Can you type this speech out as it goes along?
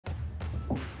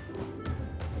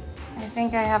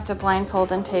think I have to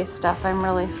blindfold and taste stuff. I'm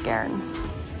really scared.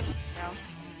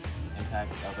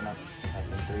 Impact, open up. Impact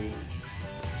in 3,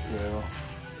 2,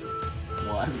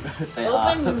 1. Say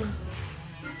open.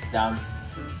 Down.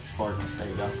 Forward. There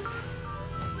you go.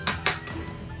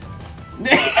 I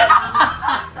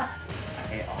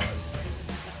hate olives.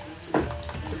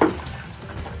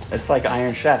 It's like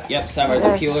Iron Chef. Yep, sorry,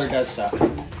 the peeler does suck.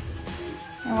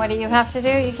 And what do you have to do?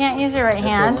 You can't use your right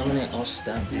hand. Eliminate all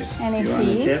steps. Any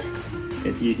seeds?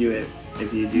 If you do it,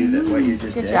 if you do what you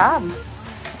just did. Good job.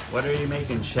 What are you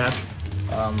making, Chef?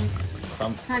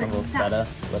 Crumbled feta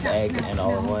with egg and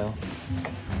olive oil.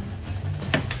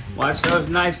 Watch those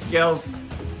knife skills.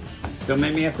 Don't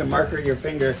make me have to marker your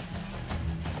finger.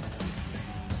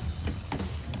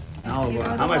 Oh,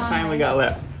 how much time we got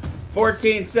left?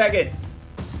 14 seconds.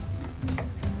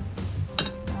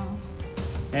 Oh.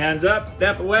 Hands up,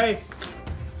 step away.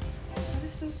 That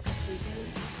is so stupid.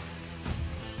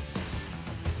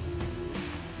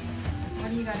 What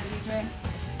do you gotta do, Jay?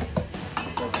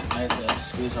 I have to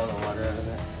squeeze all the water out of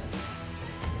it.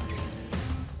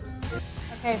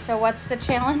 Okay, so what's the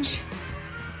challenge?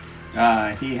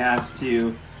 He has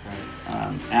to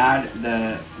add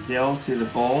the dill to the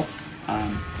bowl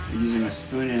using a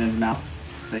spoon in his mouth.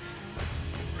 So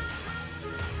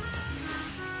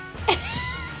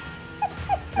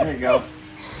there you go.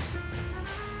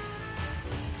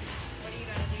 What do you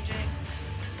gotta do, Jay?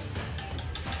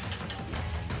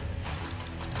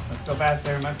 Let's go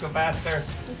faster. Let's go faster.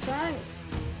 That's right.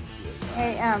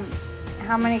 Hey,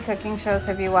 how many cooking shows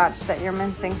have you watched that you're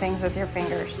mincing things with your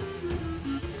fingers?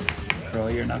 Roll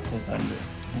your knuckles under.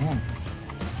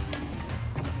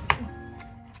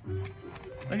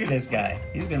 Look at this guy.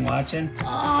 He's been watching.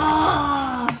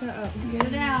 Oh! Shut up. Get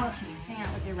it out. Hang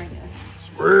out with your regular.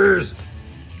 Spurs.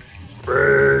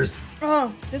 Spurs.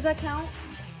 Oh, does that count?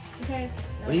 Okay.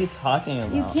 What are you talking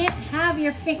about? You can't have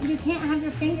your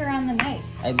finger on the knife.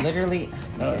 I literally.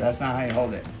 No, that's not how you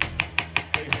hold it.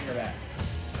 Put your finger back.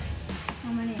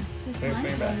 How many? Just Put your one?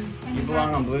 finger back. And You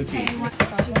belong on blue team. You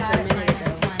got it minus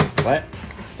one. What?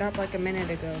 I stopped like a minute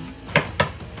ago.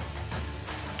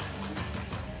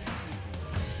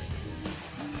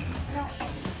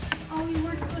 Oh, you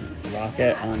weren't supposed to put Lock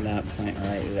it on that point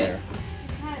right there.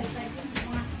 because I didn't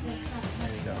want this stuff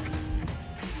There you go.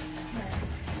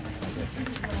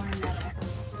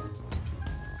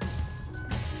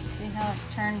 See how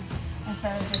it's turned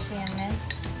instead of just being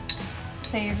minced?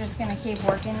 So you're just gonna keep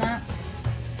working that?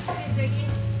 Hey, Ziggy.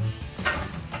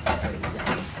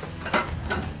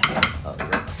 Oh,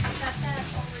 yeah. Set that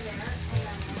over there and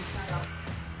then we'll start off.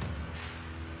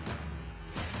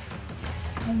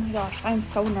 Oh my gosh, I'm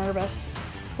so nervous.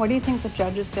 What do you think the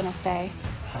judge is gonna say?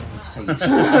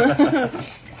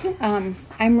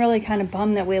 I'm really kind of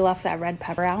bummed that we left that red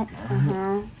pepper out.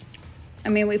 I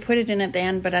mean, we put it in at the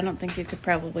end, but I don't think you could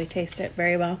probably taste it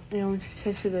very well. Yeah, when she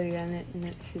tasted it again,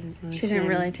 She didn't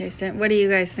really taste it. What are you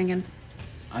guys thinking?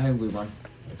 I think we won.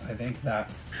 I think that.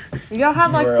 Y'all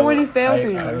had like 40 fails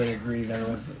in I would yours. agree. There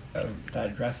was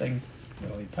that dressing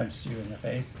really punched you in the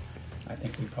face. I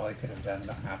think we probably could have done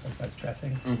about half of that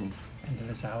dressing into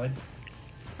the salad.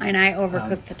 And I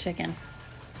overcooked the chicken.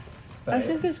 But I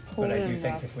think it's cool But I do enough.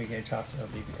 think if we get chopped, it'll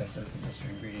be because of the extra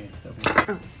ingredients that we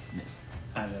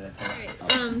added at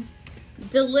the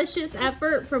Delicious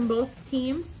effort from both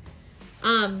teams.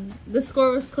 The score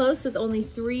was close with only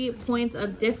 3 points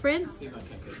of difference.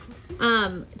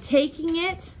 Taking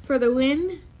it for the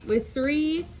win with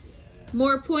 3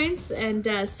 more points and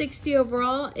 60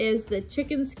 overall is the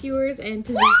chicken skewers and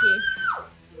tzatziki.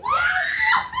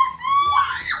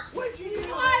 What'd you do? We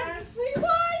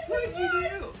won! What'd you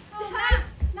do? Oh,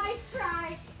 nice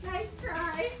try. Nice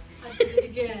try. I did it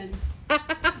again.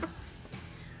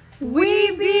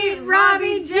 We beat